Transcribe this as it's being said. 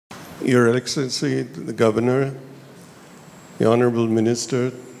Your Excellency, the Governor, the Honorable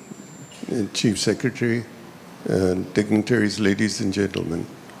Minister, and Chief Secretary, and dignitaries, ladies and gentlemen.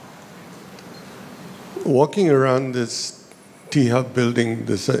 Walking around this T-Hub building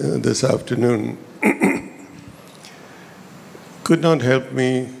this afternoon could not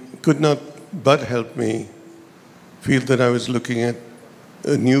but help me feel that I was looking at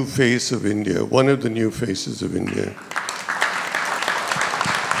a new face of India, one of the new faces of India.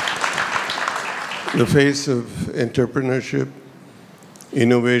 The face of entrepreneurship,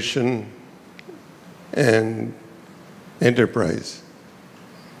 innovation, and enterprise.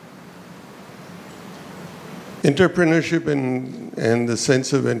 Entrepreneurship and the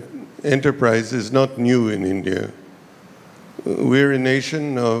sense of enterprise is not new in India. We're a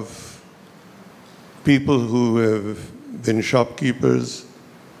nation of people who have been shopkeepers,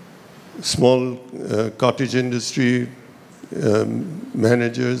 small cottage industry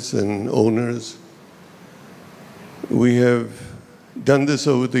managers and owners. We have done this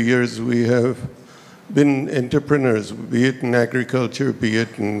over the years. We have been entrepreneurs, be it in agriculture, be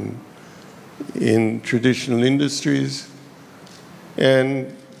it in traditional industries.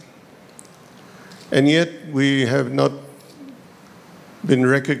 And yet we have not been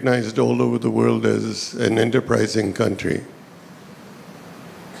recognized all over the world as an enterprising country.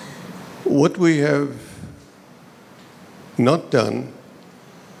 What we have not done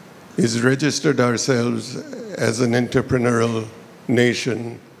is registered ourselves as an entrepreneurial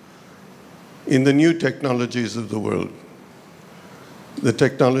nation in the new technologies of the world. The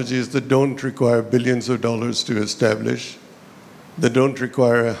technologies that don't require billions of dollars to establish, that don't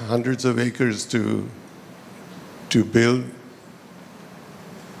require hundreds of acres to build.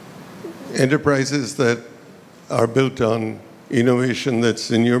 Enterprises that are built on innovation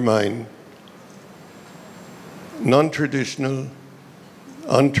that's in your mind, non-traditional,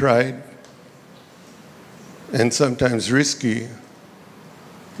 untried, and sometimes risky,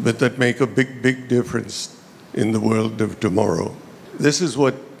 but that make a big, big difference in the world of tomorrow. This is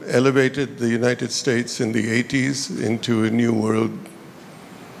what elevated the United States in the 80s into a new world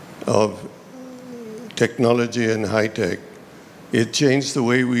of technology and high tech. It changed the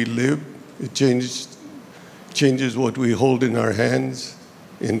way we live. It changes what we hold in our hands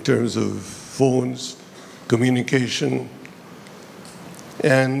in terms of phones, communication.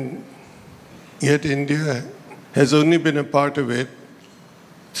 And yet India has only been a part of it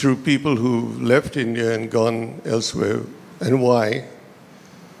through people who left India and gone elsewhere. And why?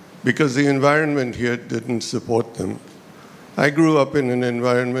 Because the environment here didn't support them. I grew up in an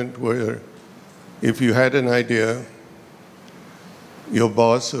environment where if you had an idea, your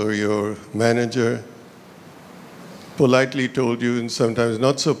boss or your manager politely told you, and sometimes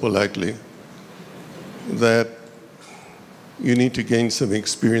not so politely, that you need to gain some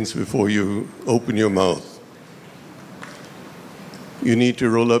experience before you open your mouth. You need to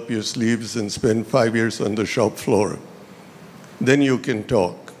roll up your sleeves and spend 5 years on the shop floor. Then you can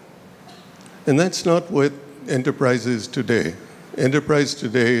talk. And that's not what enterprise is today. Enterprise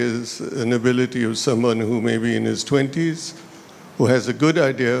today is an ability of someone who may be in his 20s, who has a good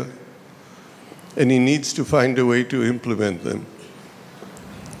idea, and he needs to find a way to implement them.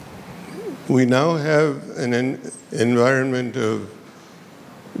 We now have an environment of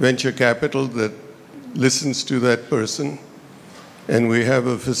venture capital that listens to that person, and we have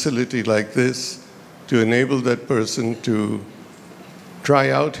a facility like this to enable that person to try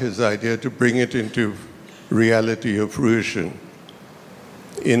out his idea, to bring it into reality or fruition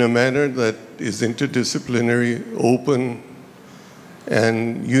in a manner that is interdisciplinary, open,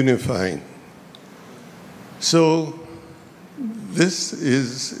 and unifying. So this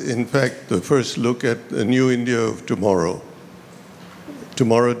is, in fact, the first look at the new India of tomorrow.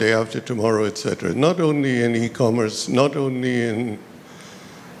 Tomorrow, day after tomorrow, etc. Not only in e-commerce, not only in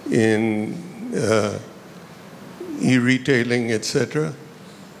e-retailing, etc.,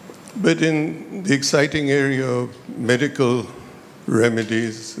 but in the exciting area of medical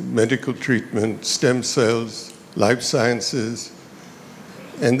remedies, medical treatment, stem cells, life sciences.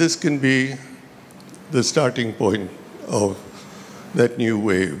 And this can be the starting point of that new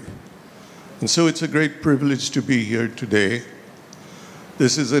wave. And so it's a great privilege to be here today.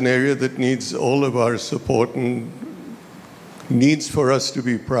 This is an area that needs all of our support and needs for us to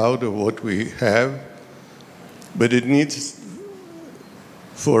be proud of what we have, but it needs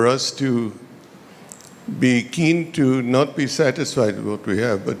for us to be keen to not be satisfied with what we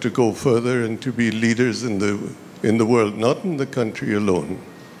have, but to go further and to be leaders in the world, not in the country alone.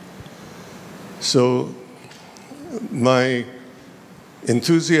 So my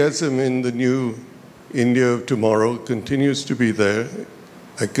enthusiasm in the new India of tomorrow continues to be there.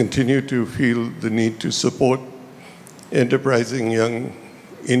 I continue to feel the need to support enterprising young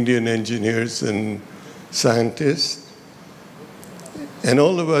Indian engineers and scientists. And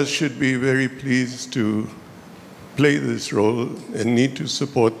all of us should be very pleased to play this role and need to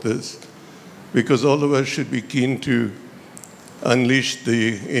support this, because all of us should be keen to unleash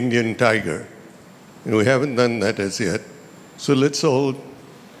the Indian tiger. And we haven't done that as yet. So let's all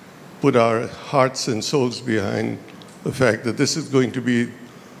put our hearts and souls behind the fact that this is going to be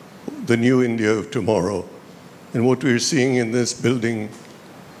the new India of tomorrow. And what we're seeing in this building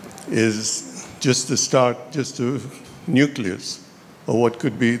is just the start, just a nucleus of what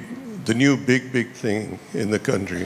could be the new big, big thing in the country.